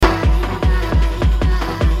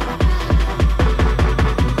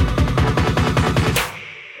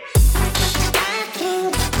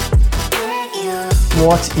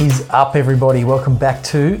What is up, everybody? Welcome back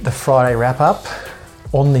to the Friday wrap-up.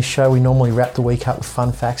 On this show, we normally wrap the week up with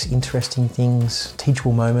fun facts, interesting things,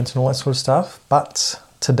 teachable moments and all that sort of stuff. But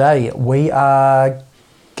today, we are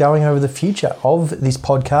going over the future of this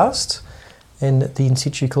podcast and the In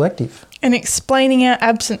Situ Collective. And explaining our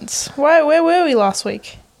absence. Where were we last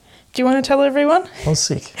week? Do you want to tell everyone? I was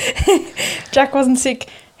sick. Jack wasn't sick.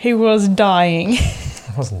 He was dying.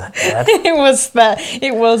 It wasn't that bad.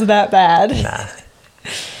 It was that bad. Nah.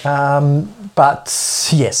 But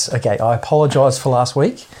yes, okay, I apologise for last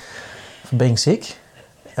week for being sick.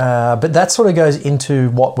 But that sort of goes into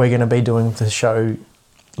what we're going to be doing with the show,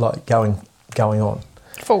 like going on.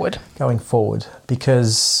 Going forward,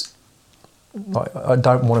 because I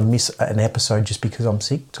don't want to miss an episode just because I'm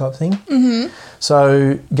sick type thing. Mm-hmm.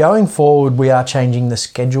 So going forward, we are changing the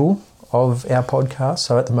schedule of our podcast.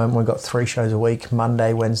 So at the moment, we've got 3 shows a week,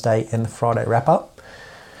 Monday, Wednesday and the Friday wrap-up.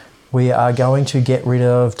 We are going to get rid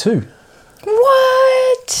of 2.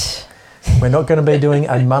 What? We're not going to be doing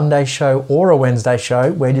a Monday show or a Wednesday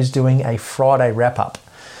show. We're just doing a Friday wrap-up.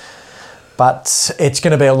 But it's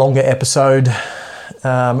going to be a longer episode.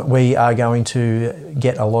 We are going to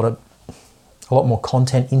get a lot more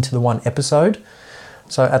content into the one episode.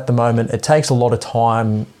 So at the moment, it takes a lot of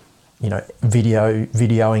time, you know,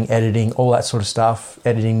 videoing, editing, all that sort of stuff,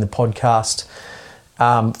 editing the podcast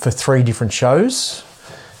for 3 different shows.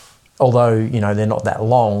 Although, you know, they're not that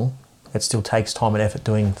long, it still takes time and effort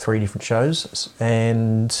doing 3 different shows.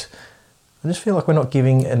 And I just feel like we're not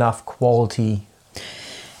giving enough quality.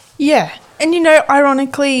 Yeah. And, you know,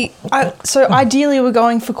 ironically, ideally we're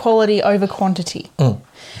going for quality over quantity.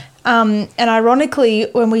 And ironically,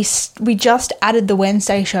 when we just added the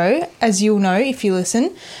Wednesday show, as you'll know if you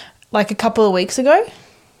listen, like a couple of weeks ago.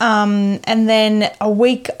 And then a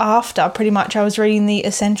week after, pretty much, I was reading the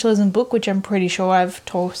Essentialism book, which I'm pretty sure I've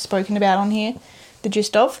spoken about on here, the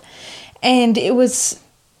gist of. And it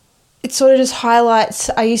sort of just highlights,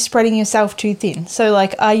 are you spreading yourself too thin? So,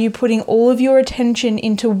 like, are you putting all of your attention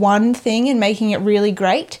into one thing and making it really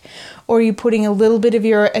great? Or are you putting a little bit of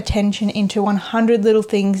your attention into 100 little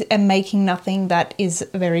things and making nothing that is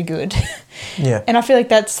very good? Yeah. And I feel like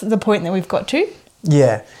that's the point that we've got to.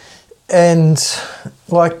 Yeah. And,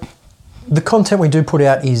 like, the content we do put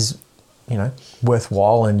out is, you know,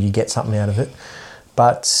 worthwhile and you get something out of it.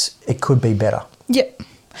 But it could be better. Yep.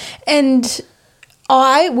 And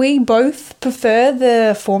we both prefer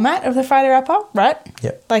the format of the Friday wrap-up, right?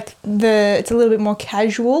 Yep. Like, it's a little bit more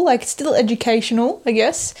casual, like, it's still educational, I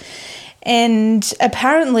guess. And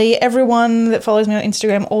apparently everyone that follows me on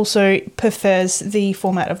Instagram also prefers the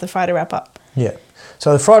format of the Friday wrap-up. Yeah.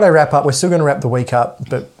 So the Friday wrap-up, we're still going to wrap the week up,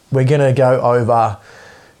 but we're going to go over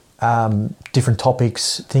different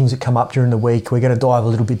topics, things that come up during the week. We're going to dive a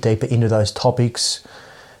little bit deeper into those topics.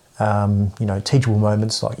 You know, teachable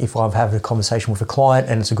moments. Like if I've had a conversation with a client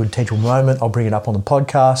and it's a good teachable moment, I'll bring it up on the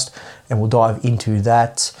podcast and we'll dive into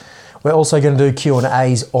that. We're also going to do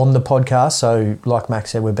Q&As on the podcast. So like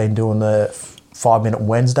Max said, we've been doing the 5-minute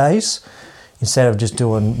Wednesdays. Instead of just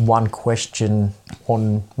doing one question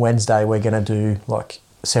on Wednesday, we're going to do like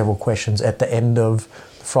several questions at the end of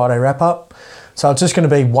the Friday wrap-up. So it's just going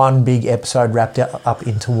to be one big episode wrapped up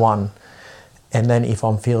into one. And then if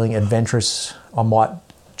I'm feeling adventurous, I might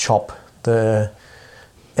chop the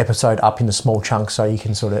episode up into small chunks so you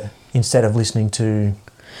can sort of, instead of listening to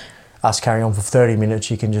us carry on for 30 minutes,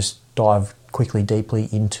 you can just dive quickly, deeply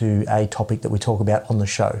into a topic that we talk about on the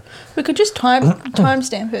show. We could just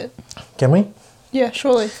timestamp it. Can we? Yeah,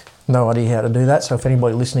 surely. No idea how to do that. So if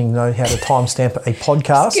anybody listening knows how to timestamp a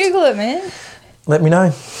podcast, just Google it, man. Let me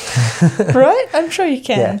know. Right? I'm sure you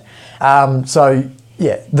can. Yeah. So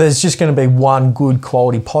yeah, there's just going to be one good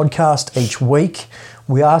quality podcast each week.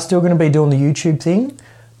 We are still going to be doing the YouTube thing,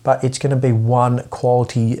 but it's going to be one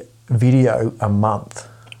quality video a month.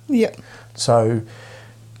 Yeah. So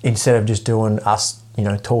instead of just doing us, you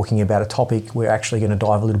know, talking about a topic, we're actually going to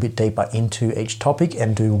dive a little bit deeper into each topic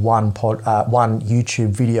and do one YouTube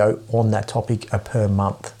video on that topic per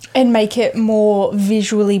month. And make it more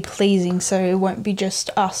visually pleasing so it won't be just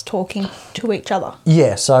us talking to each other.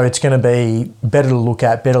 Yeah, so it's going to be better to look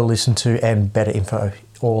at, better to listen to, and better info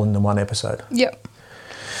all in the one episode. Yep.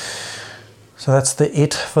 So that's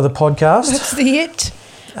it for the podcast. That's it.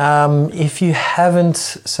 If you haven't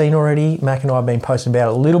seen already, Mac and I have been posting about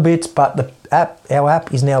it a little bit, but our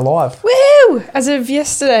app is now live. Woohoo! As of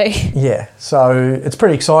yesterday. Yeah, so it's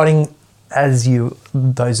pretty exciting.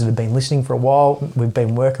 Those that have been listening for a while, we've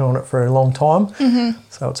been working on it for a long time. Mm-hmm.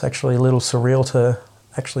 So it's actually a little surreal to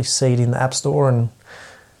actually see it in the App Store and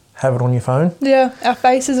have it on your phone. Yeah, our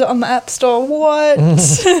faces are on the App Store. What?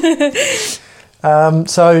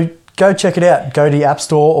 So go check it out. Go to the App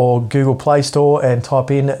Store or Google Play Store and type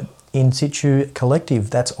in situ collective.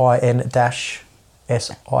 That's IN-SITU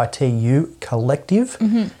collective.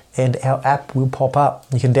 And our app will pop up.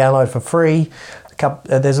 You can download for free.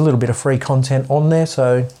 There's a little bit of free content on there,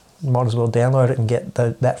 so you might as well download it and get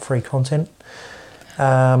that free content.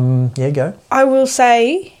 Go. I will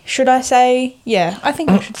say, should I say? Yeah, I think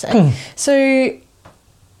I should say. So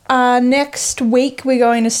next week we're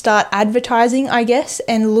going to start advertising, I guess,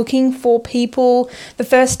 and looking for people, the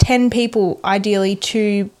first 10 people ideally,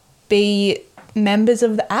 to be members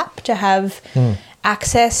of the app, to have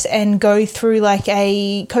access and go through like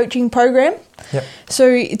a coaching program. Yep. So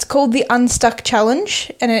it's called the Unstuck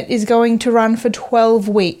Challenge, and it is going to run for 12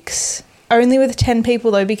 weeks. Only with 10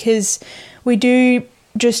 people though, because we do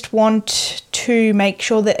just want to make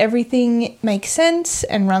sure that everything makes sense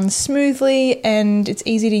and runs smoothly and it's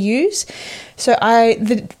easy to use. So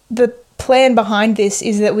the plan behind this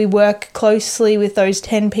is that we work closely with those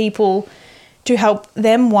 10 people to help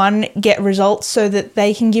them, one, get results so that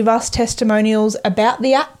they can give us testimonials about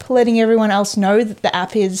the app, letting everyone else know that the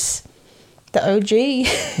app is the OG,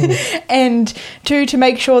 and two, to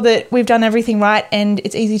make sure that we've done everything right and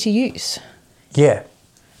it's easy to use. Yeah.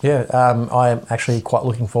 I am actually quite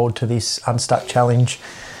looking forward to this Unstuck Challenge.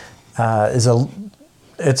 It's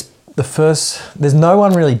the first. There's no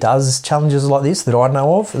one really does challenges like this that I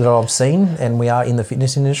know of, that I've seen, and we are in the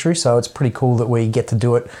fitness industry, so it's pretty cool that we get to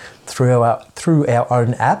do it through our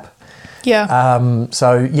own app. Yeah.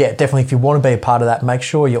 Definitely, if you want to be a part of that, make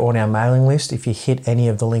sure you're on our mailing list. If you hit any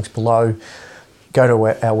of the links below, go to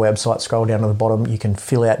our website, scroll down to the bottom, you can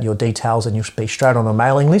fill out your details and you'll be straight on the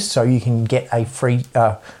mailing list, so you can get a free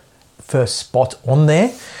first spot on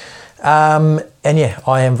there. I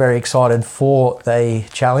am very excited for the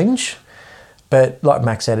challenge. But like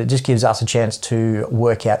Max said, it just gives us a chance to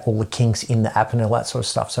work out all the kinks in the app and all that sort of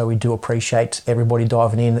stuff. So we do appreciate everybody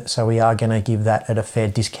diving in. So we are going to give that at a fair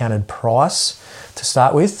discounted price to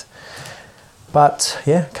start with. But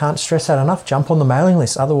yeah, can't stress that enough. Jump on the mailing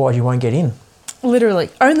list, otherwise you won't get in. Literally.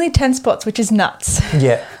 Only 10 spots, which is nuts.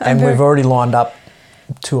 Yeah, and we've already lined up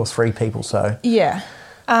 2 or 3 people, so. Yeah.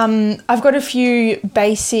 I've got a few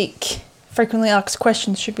basic frequently asked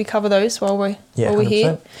questions. Should we cover those while we're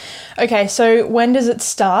here? Okay, so when does it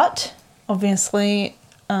start? Obviously,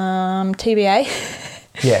 TBA.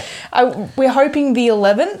 Yeah. We're hoping the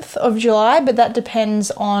 11th of July, but that depends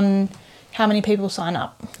on how many people sign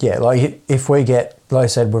up. Yeah, like if we get, like I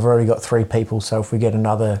said, we've already got 3 people, so if we get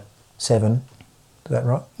another 7, is that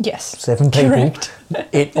right? Yes. 7 people.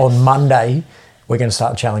 Correct. On Monday, we're going to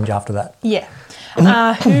start the challenge after that. Yeah.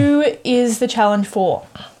 Who is the challenge for?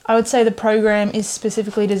 I would say the program is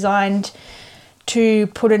specifically designed to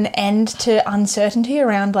put an end to uncertainty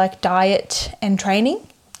around like diet and training.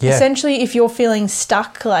 Yeah. Essentially, if you're feeling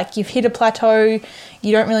stuck, like you've hit a plateau,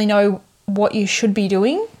 you don't really know what you should be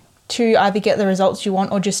doing to either get the results you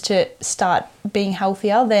want or just to start being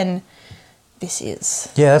healthier, then this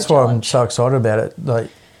is. Yeah, that's why I'm so excited about it. Like,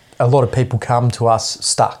 a lot of people come to us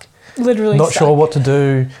stuck. Literally not stuck. Sure what to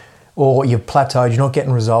do, or you've plateaued, you're not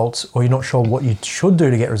getting results, or you're not sure what you should do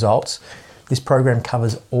to get results. This program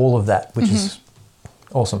covers all of that, which is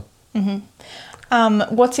awesome.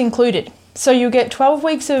 What's included? So you'll get 12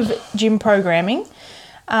 weeks of gym programming,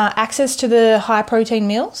 access to the high protein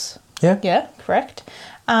meals. Yeah, correct.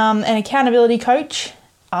 An accountability coach,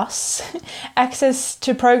 us, access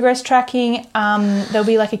to progress tracking. There'll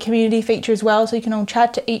be like a community feature as well, so you can all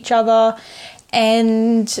chat to each other,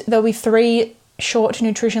 and there'll be 3 short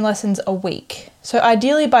nutrition lessons a week. So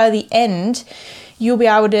ideally by the end, you'll be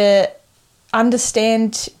able to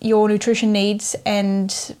understand your nutrition needs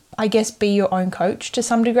and I guess be your own coach to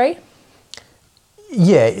some degree.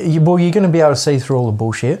 Yeah, well, you're going to be able to see through all the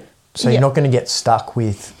bullshit. So you're not going to get stuck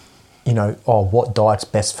with, what diet's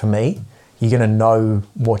best for me. You're going to know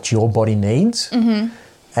what your body needs.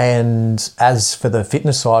 And as for the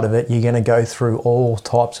fitness side of it, you're going to go through all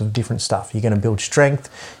types of different stuff. You're going to build strength,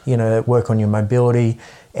 you're going to work on your mobility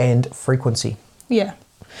and frequency. Yeah.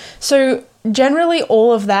 So generally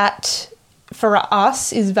all of that for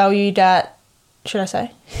us is valued at, should I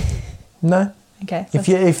say? No. Okay.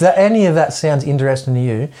 If any of that sounds interesting to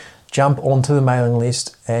you, jump onto the mailing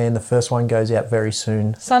list and the first one goes out very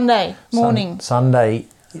soon. Sunday morning. Sunday,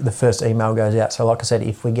 the first email goes out. So like I said,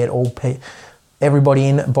 if we get everybody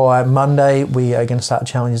in by Monday, we are going to start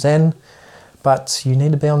challenges then, but you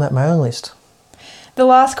need to be on that mailing list. The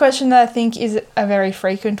last question that I think is a very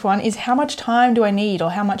frequent one is how much time do I need, or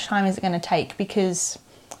how much time is it going to take? Because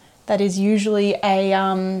that is usually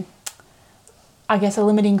a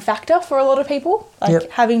limiting factor for a lot of people,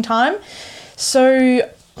 having time. So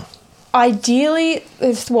ideally,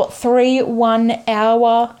 it's 3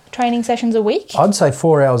 1-hour training sessions a week? I'd say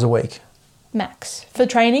 4 hours a week. Max. For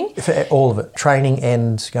training? For all of it. Training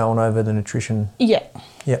and going over the nutrition. Yeah.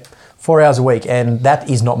 Yep. 4 hours a week, and that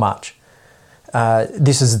is not much.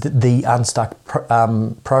 This is the Unstuck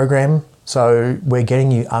program, so we're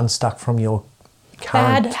getting you unstuck from your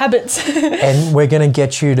current... Bad habits. And we're going to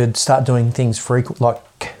get you to start doing things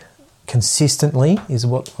consistently is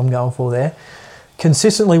what I'm going for there.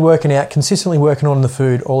 Consistently working out, consistently working on the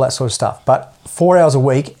food, all that sort of stuff. But 4 hours a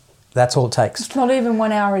week, that's all it takes. It's not even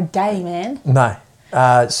 1 hour a day, man. No.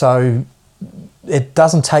 So it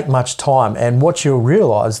doesn't take much time. And what you'll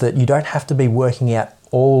realise that you don't have to be working out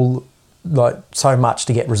so much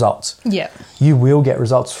to get results. Yeah. You will get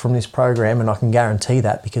results from this program, and I can guarantee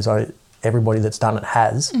that because everybody that's done it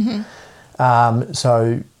has. Mm-hmm.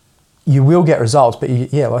 So you will get results, but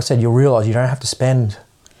like I said, you'll realise you don't have to spend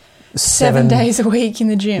 7 days a week in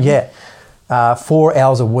the gym. Yeah. 4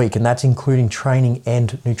 hours a week, and that's including training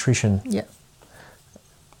and nutrition. Yeah.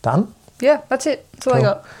 Done? Yeah, that's it. That's all I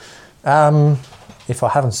got. If I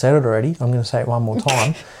haven't said it already, I'm going to say it one more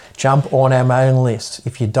time. Jump on our mailing list.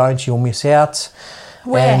 If you don't, you'll miss out.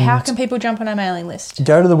 Where? How can people jump on our mailing list?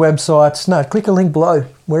 Go to the website. No, click a link below.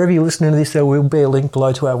 Wherever you're listening to this, there will be a link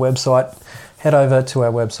below to our website. Head over to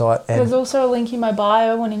our website. And there's also a link in my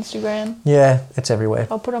bio on Instagram. Yeah, it's everywhere.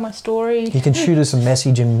 I'll put on my story. You can shoot us a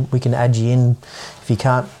message and we can add you in if you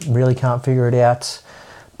can't figure it out.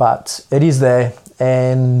 But it is there.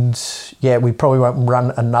 And yeah, we probably won't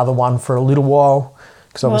run another one for a little while.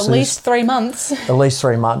 Well, at least 3 months. At least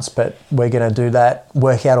 3 months, but we're going to do that,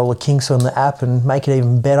 work out all the kinks on the app and make it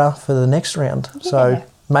even better for the next round. Yeah. So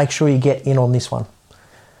make sure you get in on this one.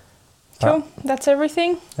 Cool. Right. That's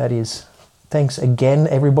everything. That is. Thanks again,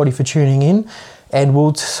 everybody, for tuning in. And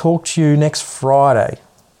we'll talk to you next Friday.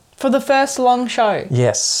 For the first long show.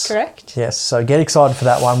 Yes. Correct? Yes. So get excited for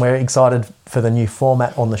that one. We're excited for the new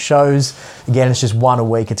format on the shows. Again, it's just one a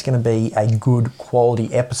week. It's going to be a good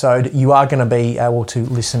quality episode. You are going to be able to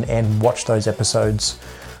listen and watch those episodes.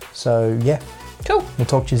 So, yeah. Cool. We'll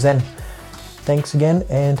talk to you then. Thanks again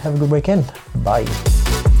and have a good weekend. Bye.